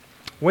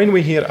when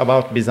we hear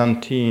about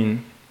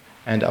Byzantine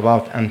and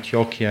about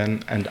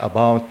Antiochian and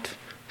about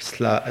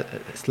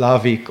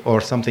Slavic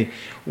or something,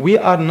 we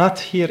are not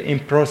here in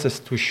process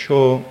to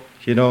show,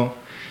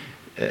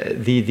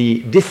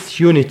 the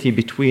disunity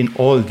between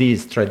all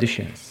these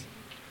traditions.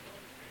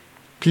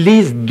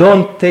 Please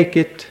don't take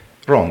it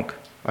wrong,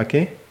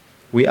 okay?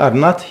 We are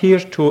not here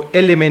to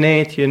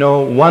eliminate,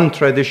 one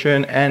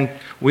tradition and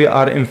we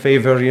are in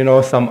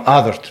favor, some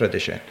other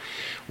tradition.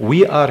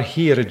 We are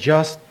here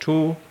just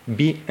to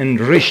be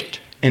enriched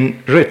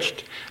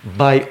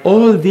by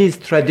all these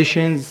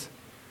traditions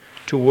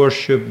to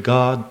worship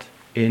God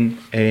in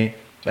a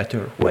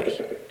better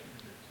way.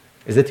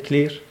 Is it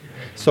clear?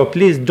 So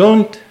please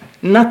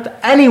not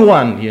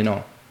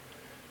anyone,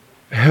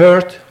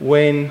 hurt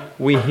when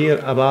we hear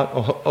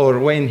about, or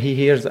when he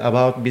hears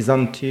about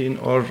Byzantine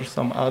or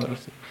some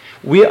others.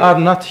 We are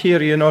not here,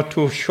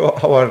 to show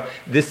our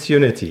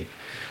disunity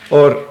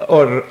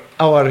or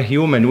our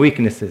human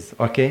weaknesses,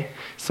 okay?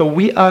 So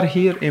we are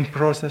here in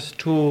process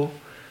to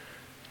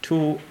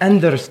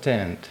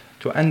understand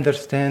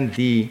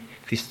the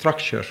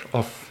structure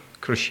of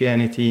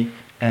Christianity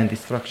and the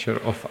structure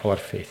of our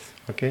faith,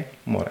 okay?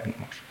 More and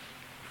more.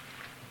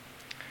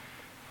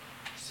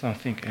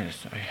 Something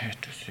else I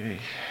had to say.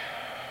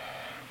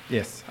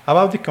 Yes,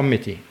 about the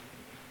committee.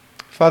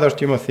 Father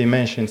Timothy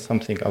mentioned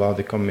something about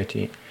the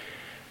committee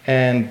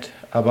and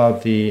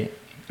about the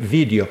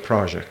video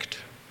project.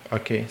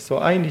 Okay, so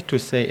I need to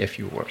say a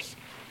few words.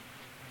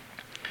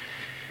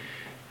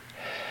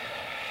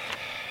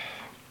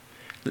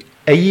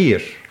 A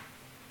year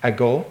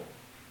ago,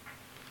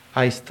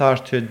 I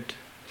started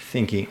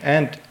thinking,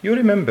 and you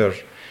remember,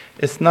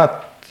 it's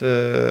not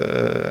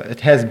it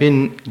has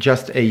been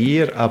just a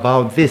year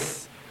about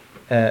this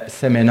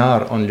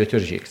seminar on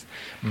liturgics.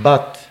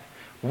 But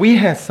we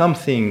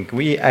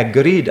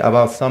agreed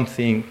about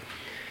something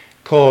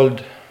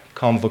called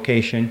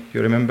convocation.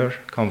 You remember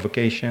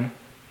convocation?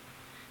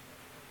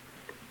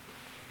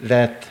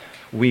 That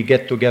we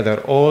get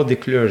together, all the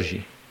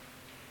clergy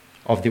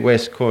of the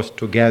West Coast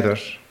together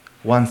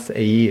once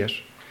a year.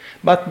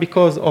 But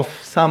because of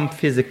some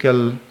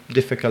physical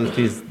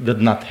difficulties,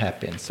 did not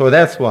happen. So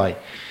that's why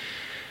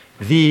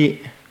the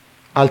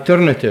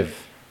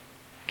alternative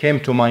came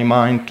to my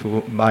mind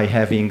by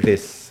having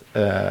this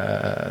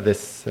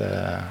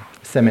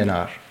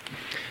seminar.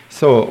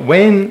 So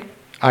when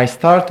I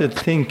started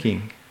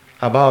thinking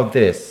about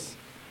this,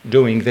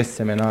 doing this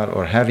seminar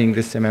or having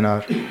this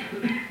seminar,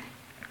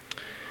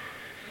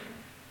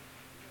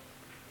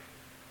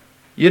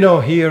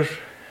 here,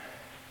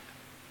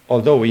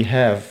 although we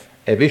have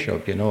a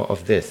bishop,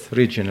 of this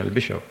regional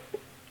bishop,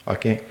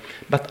 okay,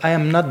 but I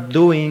am not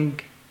doing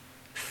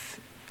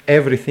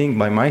everything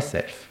by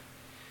myself.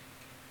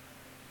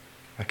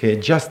 Okay,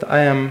 just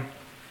I am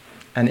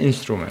an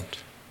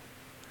instrument.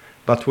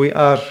 But we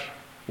are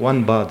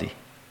one body.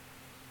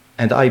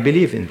 And I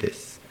believe in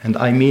this, and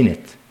I mean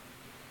it.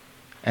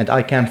 And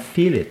I can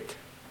feel it.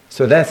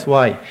 So that's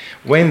why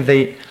when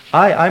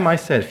I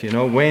myself,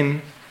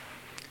 when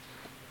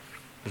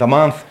the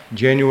month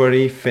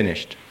January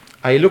finished,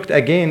 I looked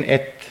again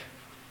at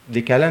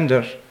the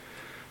calendar.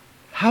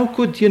 How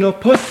could,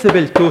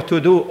 possible to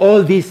do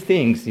all these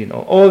things,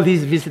 all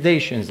these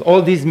visitations,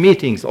 all these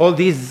meetings, all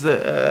these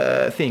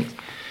things?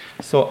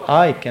 So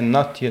I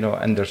cannot,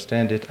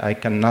 understand it. I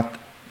cannot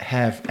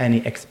have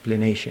any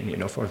explanation,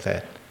 for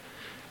that.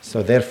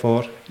 So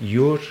therefore,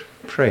 your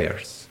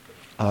prayers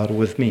are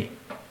with me.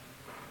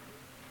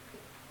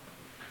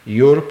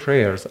 Your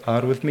prayers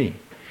are with me.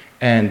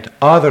 And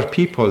other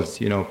people's,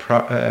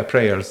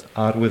 prayers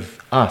are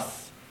with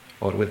us,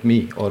 or with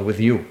me, or with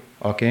you,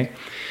 okay?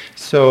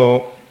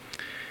 So,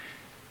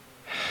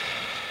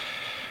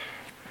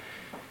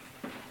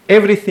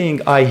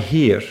 everything I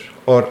hear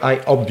or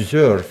I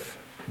observe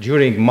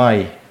during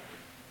my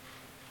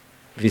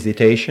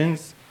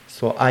visitations,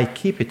 so I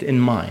keep it in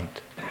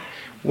mind.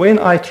 When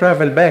I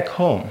travel back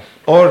home,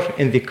 or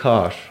in the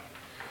car,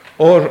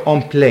 or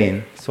on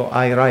plane, so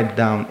I write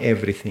down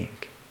everything.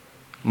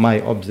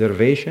 My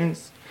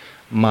observations,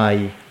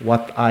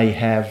 what I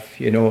have,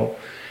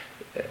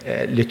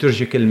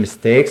 liturgical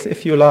mistakes,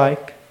 if you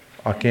like,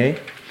 okay?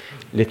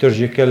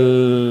 Liturgical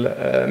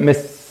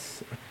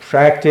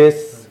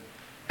mispractice,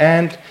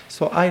 and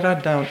so I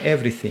write down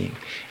everything.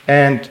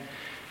 And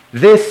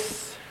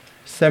this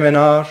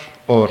seminar,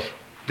 or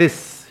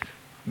this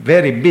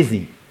very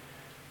busy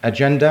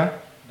agenda,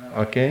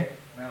 okay,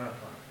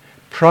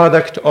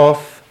 product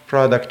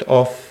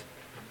of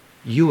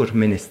your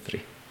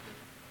ministry.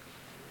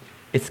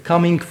 It's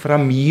coming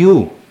from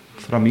you,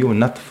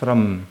 not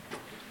from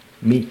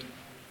me.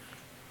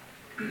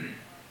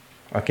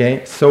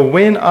 Okay, so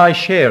when I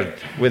shared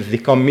with the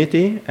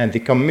committee, and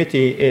the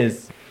committee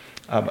is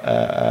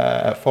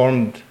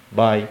formed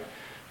by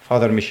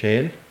Father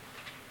Michel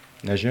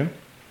Najm,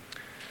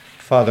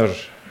 Father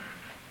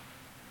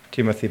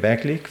Timothy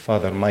Backlick,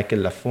 Father Michael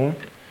Laffoon,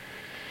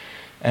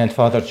 and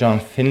Father John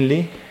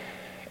Finley,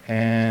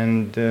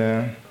 and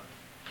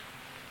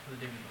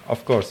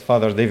of course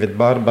Father David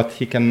Barr, but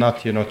he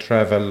cannot,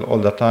 travel all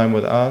the time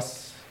with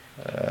us.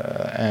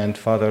 and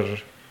Father,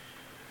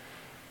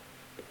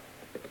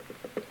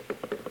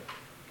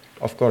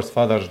 of course,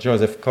 Father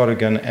Joseph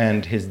Corrigan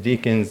and his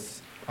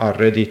deacons are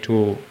ready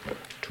to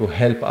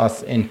help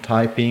us in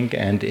typing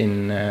and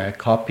in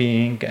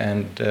copying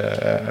and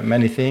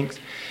many things.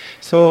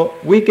 So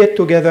we get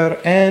together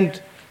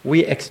and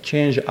we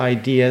exchange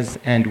ideas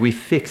and we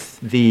fix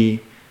the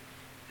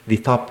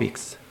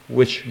topics,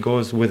 which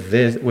goes with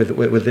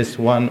this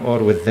one or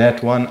with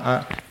that one,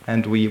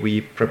 and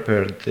we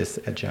prepared this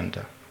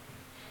agenda.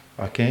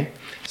 Okay,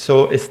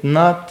 so it's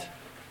not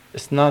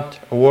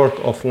a work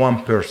of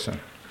one person.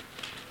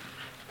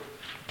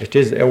 It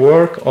is a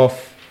work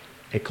of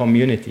a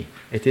community.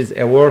 It is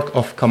a work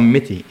of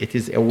committee. It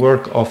is a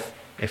work of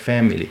a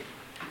family.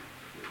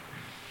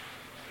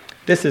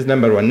 This is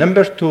number one.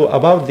 Number two,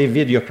 about the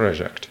video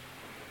project.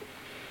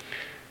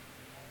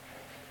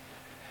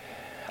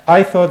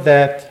 I thought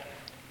that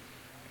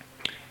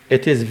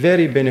it is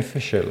very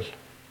beneficial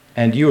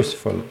and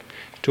useful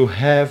to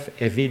have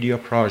a video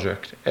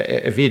project,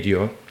 a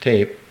video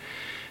tape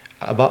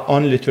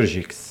on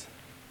liturgics,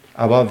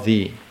 about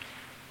the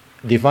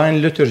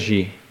divine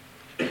liturgy,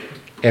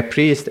 a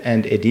priest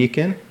and a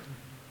deacon,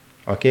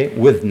 okay,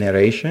 with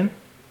narration,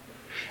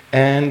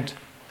 and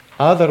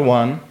another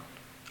one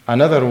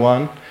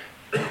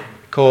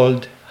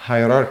called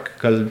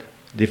hierarchical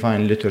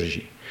divine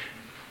liturgy.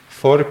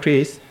 4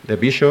 priests, the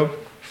bishop,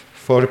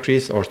 4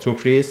 priests or 2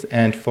 priests,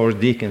 and 4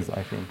 deacons,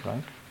 I think,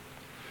 right?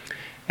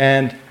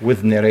 And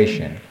with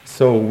narration.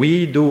 So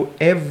we do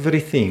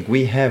everything.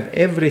 We have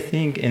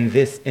everything in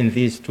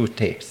these 2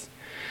 tapes.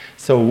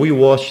 So we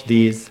watch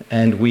these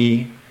and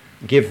we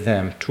give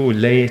them to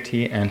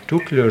laity and to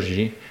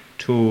clergy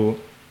to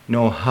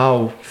know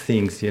how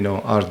things,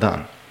 are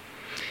done.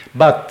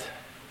 But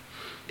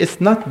it's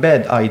not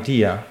bad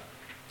idea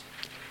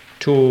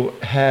to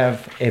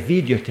have a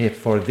videotape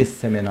for this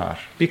seminar,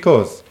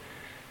 because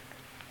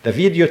the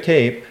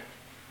videotape,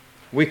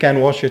 we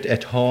can watch it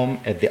at home,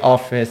 at the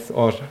office,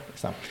 or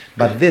something.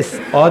 But this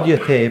audio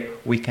tape,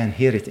 we can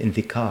hear it in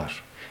the car.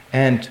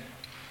 And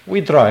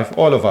we drive,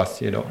 all of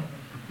us,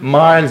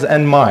 miles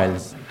and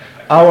miles,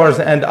 hours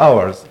and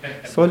hours.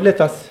 So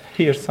let us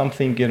hear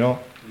something,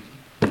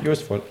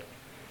 useful.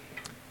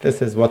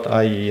 This is what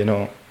I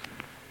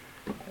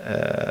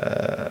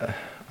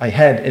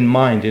had in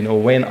mind,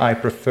 when I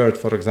preferred,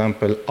 for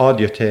example,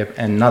 audio tape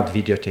and not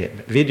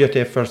videotape.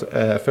 Videotape,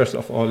 first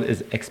of all,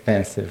 is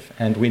expensive,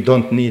 and we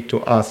don't need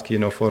to ask,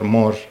 for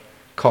more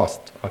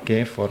cost,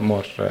 okay, for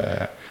more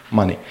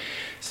money.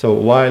 So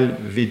while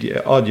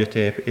audio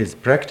tape is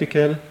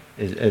practical,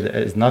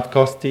 is not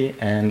costly,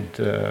 and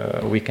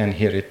we can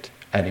hear it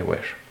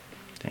anywhere.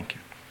 Thank you.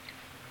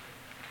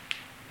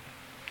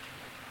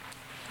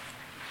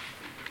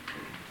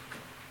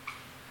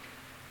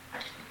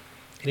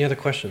 Any other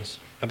questions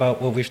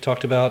about what we've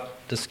talked about,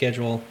 the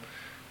schedule,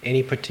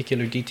 any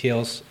particular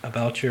details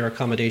about your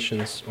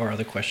accommodations or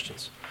other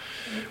questions?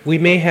 We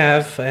may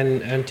have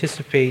and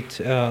anticipate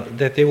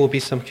that there will be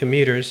some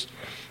commuters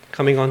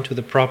coming onto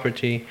the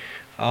property,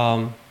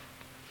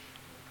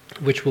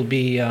 which will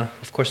be,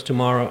 of course,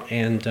 tomorrow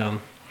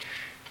and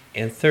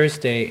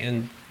Thursday,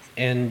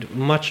 and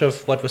much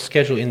of what was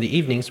scheduled in the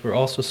evenings were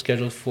also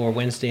scheduled for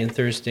Wednesday and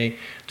Thursday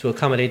to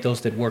accommodate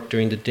those that work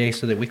during the day,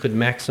 so that we could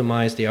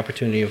maximize the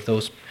opportunity of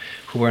those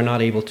who are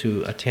not able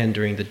to attend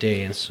during the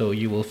day. And so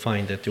you will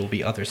find that there will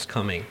be others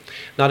coming.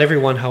 Not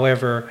everyone,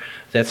 however,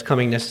 that's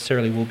coming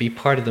necessarily will be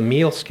part of the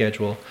meal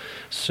schedule.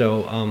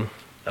 So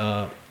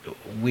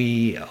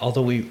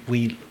although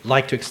we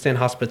like to extend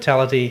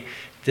hospitality,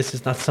 this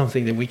is not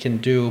something that we can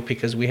do,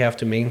 because we have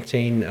to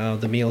maintain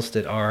the meals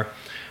that are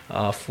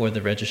for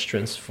the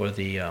registrants for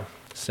the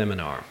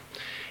seminar.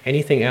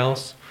 Anything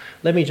else?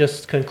 Let me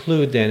just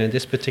conclude then at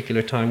this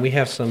particular time. We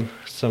have some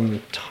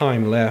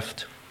time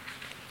left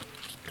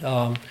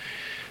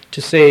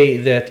to say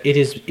that it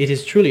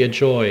is truly a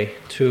joy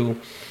to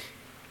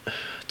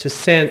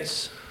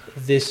sense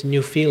this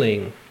new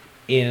feeling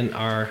in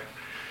our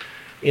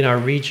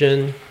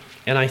region,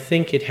 and I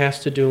think it has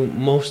to do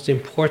most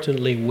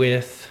importantly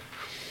with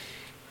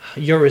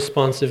your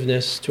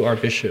responsiveness to our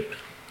bishop.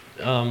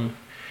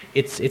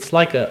 It's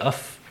like a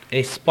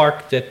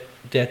spark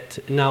that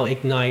now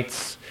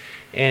ignites,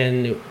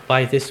 and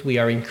by this we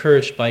are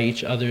encouraged by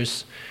each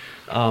other's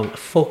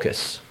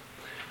focus,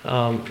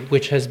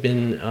 which has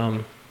been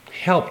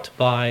helped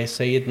by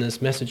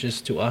Sayyidina's messages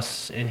to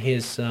us and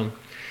his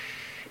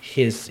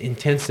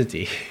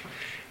intensity,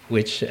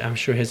 which I'm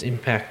sure has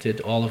impacted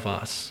all of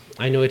us.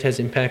 I know it has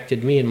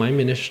impacted me in my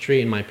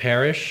ministry, in my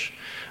parish.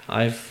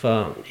 I've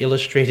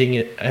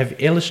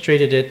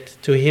illustrated it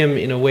to him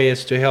in a way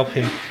as to help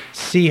him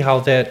see how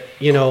that,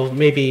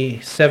 maybe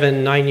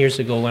 7-9 years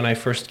ago when I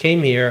first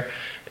came here,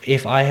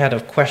 if I had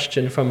a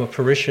question from a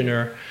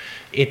parishioner,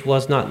 it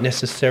was not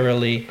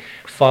necessarily,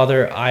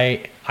 Father,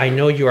 I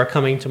know you are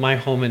coming to my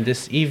home in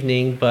this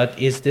evening, but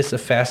is this a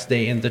fast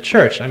day in the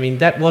church? I mean,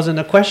 that wasn't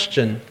a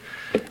question.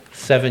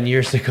 7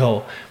 years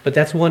ago. But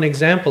that's one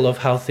example of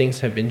how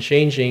things have been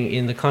changing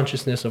in the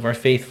consciousness of our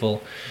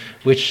faithful,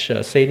 which,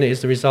 Sadna,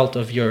 is the result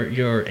of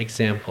your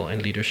example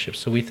and leadership.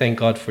 So we thank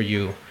God for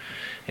you.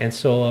 And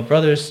so,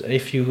 brothers,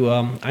 if you,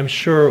 I'm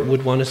sure,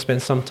 would want to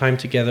spend some time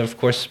together, of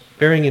course,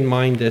 bearing in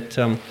mind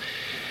that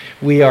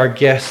we are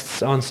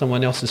guests on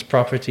someone else's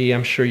property.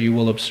 I'm sure you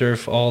will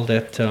observe all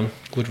that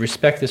would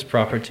respect this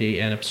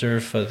property and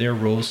observe their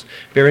rules.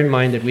 Bear in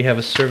mind that we have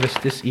a service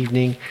this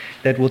evening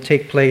that will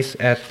take place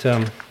at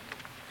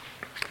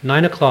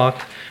 9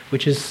 o'clock,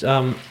 which is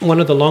one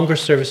of the longer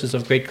services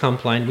of Great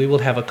Compline. We will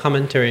have a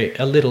commentary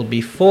a little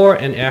before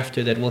and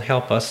after that will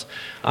help us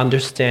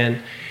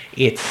understand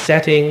its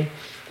setting,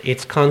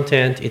 its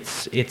content,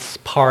 its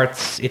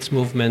parts, its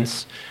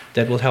movements,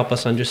 that will help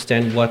us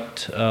understand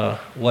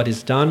what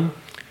is done,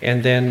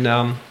 and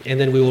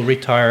then we will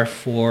retire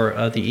for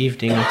the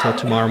evening until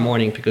tomorrow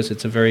morning because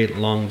it's a very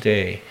long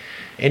day.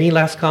 Any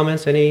last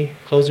comments? Any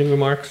closing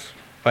remarks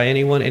by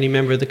anyone? Any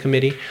member of the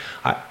committee?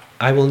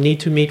 I will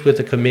need to meet with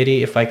the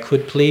committee, if I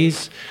could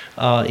please,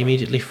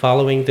 immediately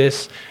following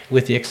this,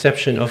 with the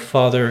exception of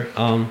Father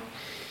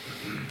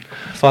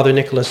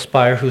Nicholas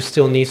Spire, who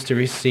still needs to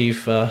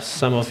receive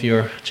some of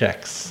your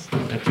checks.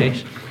 Okay,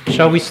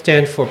 shall we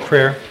stand for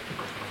prayer?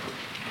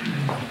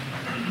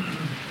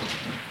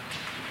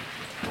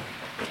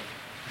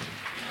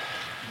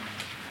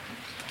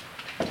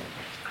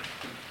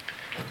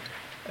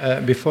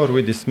 Before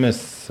we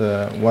dismiss,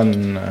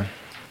 one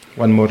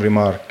more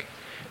remark,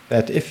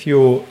 that if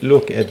you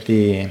look at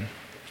the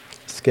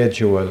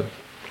schedule,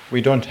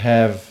 we don't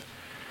have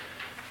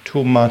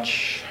too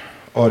much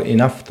or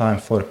enough time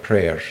for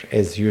prayer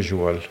as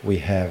usual we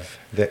have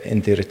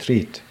in the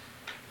retreat.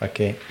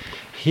 Okay,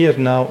 here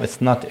now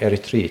it's not a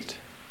retreat,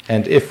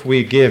 and if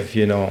we give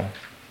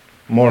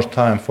more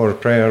time for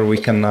prayer, we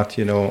cannot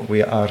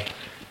we are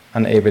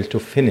unable to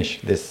finish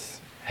this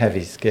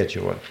heavy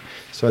schedule.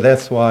 So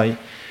that's why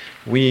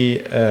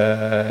we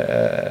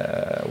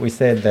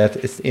said that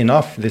it's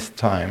enough this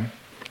time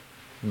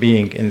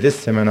being in this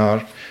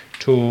seminar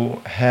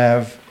to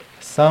have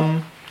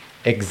some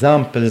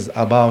examples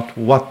about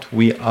what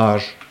we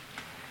are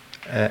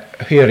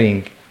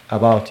hearing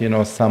about,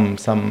 some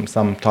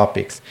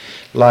topics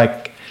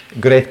like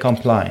Great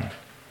Compline.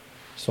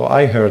 So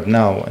I heard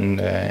now in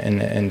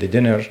the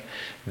dinner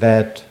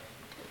that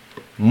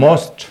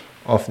most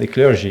of the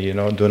clergy,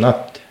 do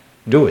not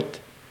do it.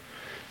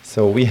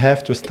 So we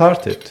have to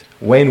start it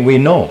when we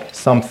know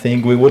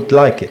something, we would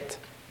like it,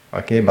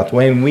 okay? But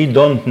when we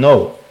don't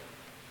know,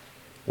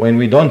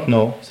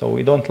 so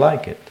we don't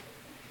like it,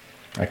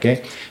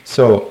 okay?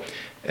 So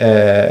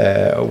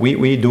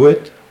we do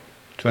it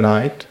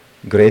tonight,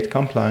 Great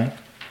Compline,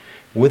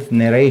 with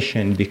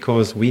narration,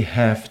 because we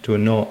have to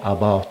know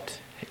about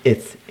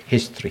its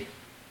history,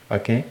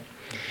 okay?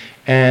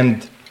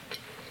 And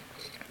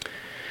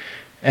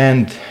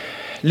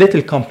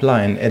Little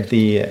Compline at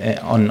the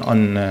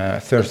on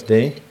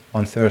Thursday,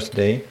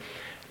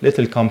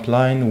 Little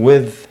Compline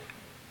with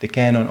the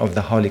canon of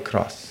the Holy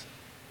Cross.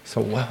 So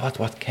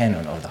what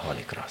canon of the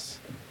Holy Cross?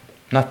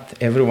 Not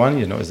everyone,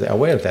 is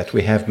aware that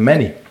we have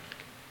many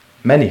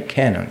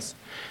canons.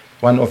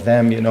 One of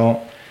them,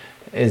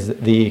 is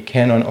the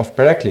canon of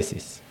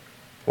Paraclesis.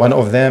 One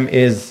of them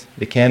is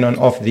the canon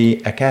of the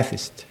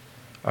Acathist,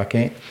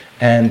 okay?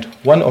 And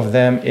one of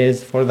them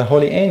is for the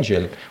Holy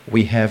Angel.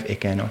 We have a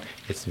canon.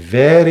 It's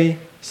very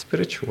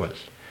spiritual,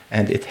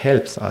 and it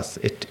helps us.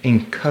 It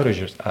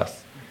encourages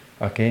us,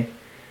 okay?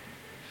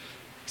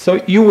 So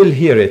you will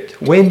hear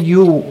it. When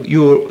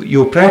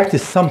you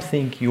practice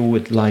something, you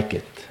would like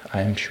it,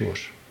 I am sure.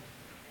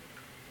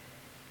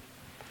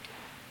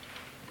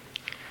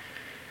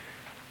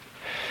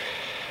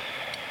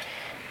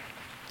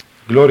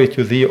 Glory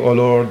to thee, O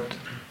Lord,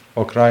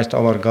 O Christ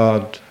our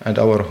God and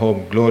our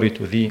hope. Glory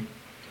to thee.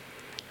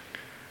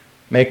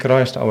 May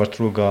Christ our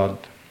true God,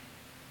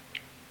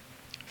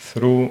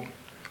 through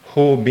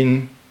who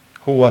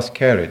was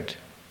carried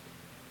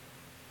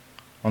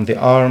on the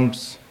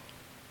arms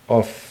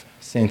of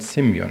Saint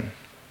Simeon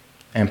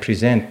and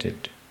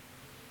presented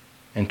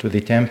into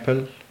the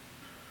temple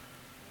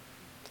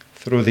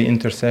through the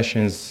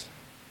intercessions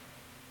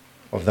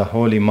of the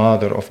Holy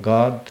Mother of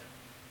God,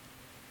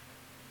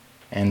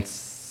 and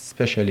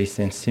especially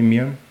Saint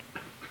Simeon,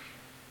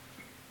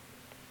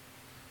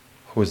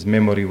 whose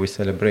memory we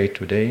celebrate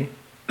today,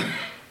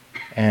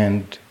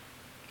 and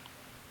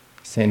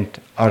Saint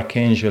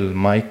Archangel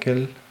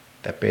Michael,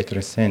 the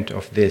patron saint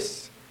of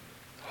this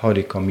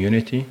holy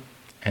community,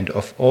 and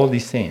of all the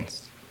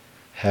saints,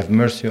 have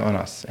mercy on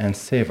us and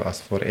save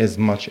us for as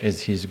much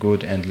as he is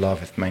good and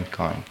loveth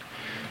mankind.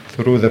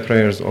 Through the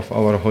prayers of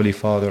our holy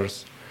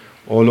fathers,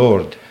 O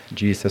Lord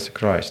Jesus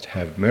Christ,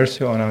 have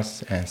mercy on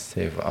us and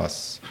save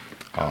us.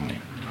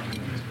 Amen.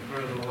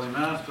 For the Holy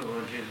Mass, O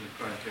Lord Jesus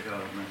Christ, the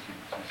God of mercy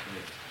and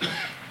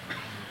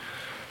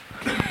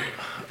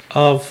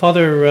sincerity.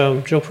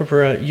 Father Joe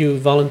Purpura, you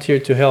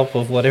volunteered to help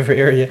of whatever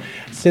area.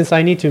 Since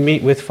I need to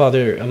meet with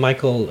Father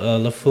Michael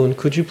Laffoon,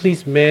 could you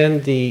please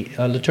man the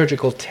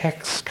liturgical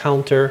text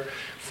counter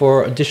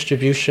for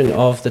distribution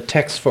of the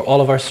text for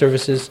all of our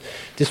services.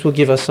 This will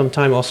give us some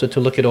time also to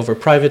look it over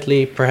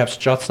privately, perhaps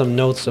jot some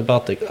notes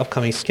about the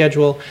upcoming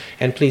schedule,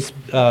 and please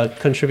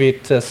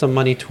contribute some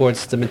money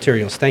towards the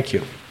materials. Thank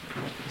you.